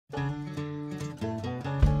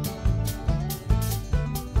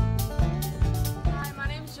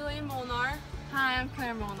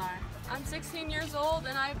I'm 16 years old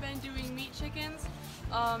and I've been doing meat chickens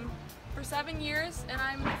for 7 years, and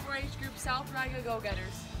I'm in the 4-H group South Riga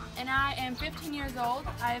Go-Getters. And I am 15 years old.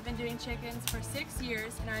 I have been doing chickens for 6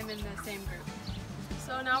 years and I'm in the same group.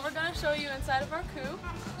 So now we're going to show you inside of our coop.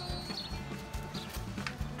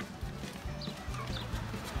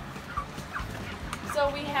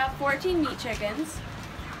 So we have 14 meat chickens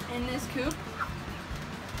in this coop.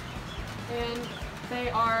 And they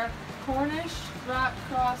are Cornish Rock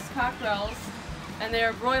Cross cockerels, and they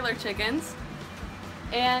are broiler chickens.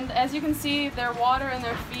 And as you can see, their water and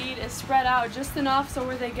their feed is spread out just enough so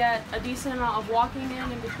where they get a decent amount of walking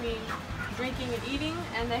in between drinking and eating,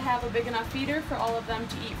 and they have a big enough feeder for all of them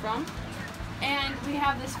to eat from. And we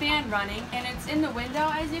have this fan running, and it's in the window,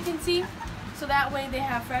 as you can see, so that way they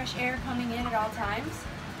have fresh air coming in at all times.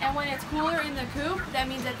 And when it's cooler in the coop, that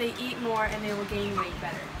means that they eat more and they will gain weight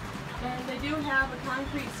better. And they do have a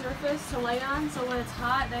concrete surface to lay on, so when it's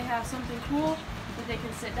hot, they have something cool that they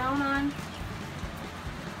can sit down on.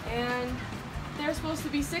 And they're supposed to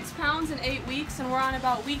be 6 pounds in 8 weeks, and we're on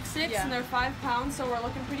about week 6, and they're 5 pounds, so we're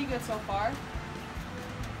looking pretty good so far.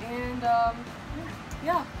 And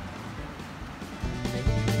yeah.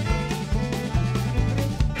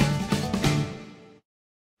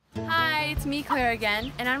 Hi, it's me, Claire,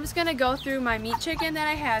 again, and I'm just going to go through my meat chicken that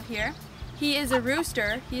I have here. He is a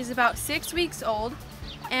rooster. He's about 6 weeks old,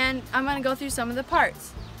 and I'm going to go through some of the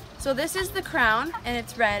parts. So this is the crown, and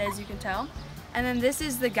it's red, as you can tell. And then this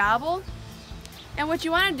is the gobble. And what you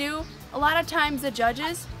want to do, a lot of times the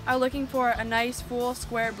judges are looking for a nice full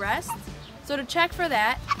square breast. So to check for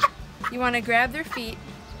that, you want to grab their feet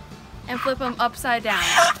and flip them upside down.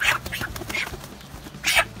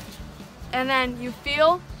 And then you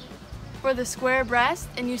feel for the square breast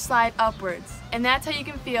and you slide upwards. And that's how you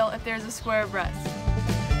can feel if there's a square breast.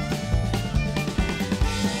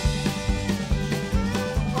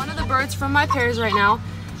 One of the birds from my pairs right now,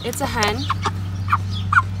 it's a hen.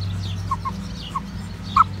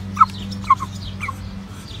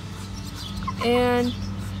 And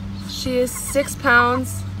she is 6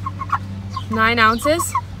 pounds, 9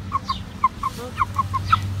 ounces.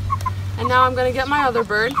 And now I'm going to get my other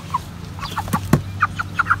bird.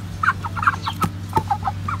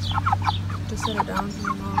 Just set her down in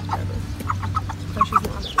the mouth, but she's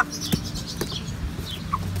not.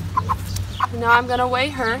 And now I'm going to weigh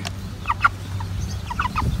her.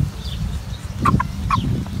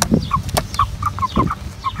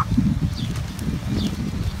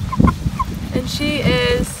 And she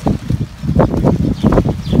is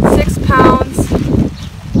 6 pounds,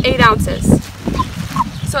 8 ounces.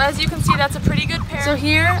 So as you can see, that's a pretty good pair. So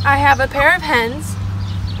here I have a pair of hens,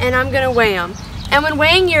 and I'm gonna weigh them. And when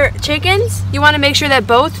weighing your chickens, you wanna make sure that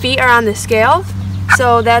both feet are on the scale.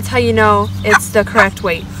 So that's how you know it's the correct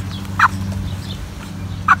weight.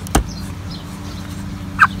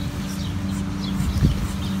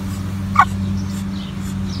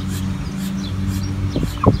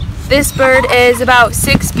 This bird is about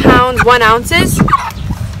 6 pounds, 1 ounces.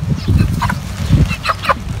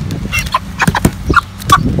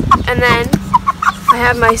 And then I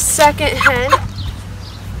have my second hen.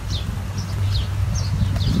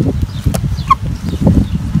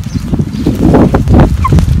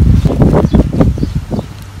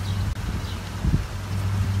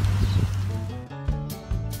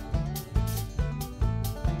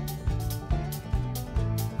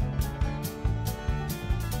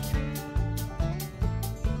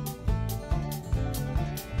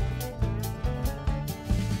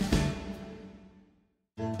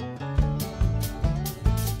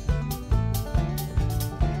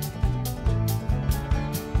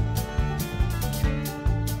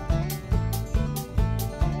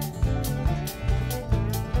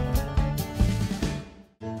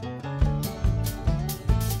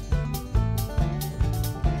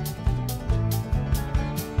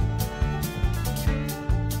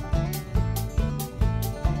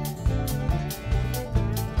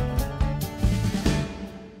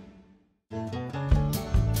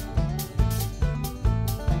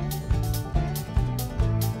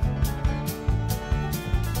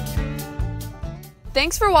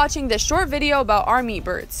 Thanks for watching this short video about our meat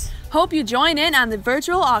birds. Hope you join in on the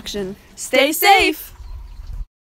virtual auction. Stay safe!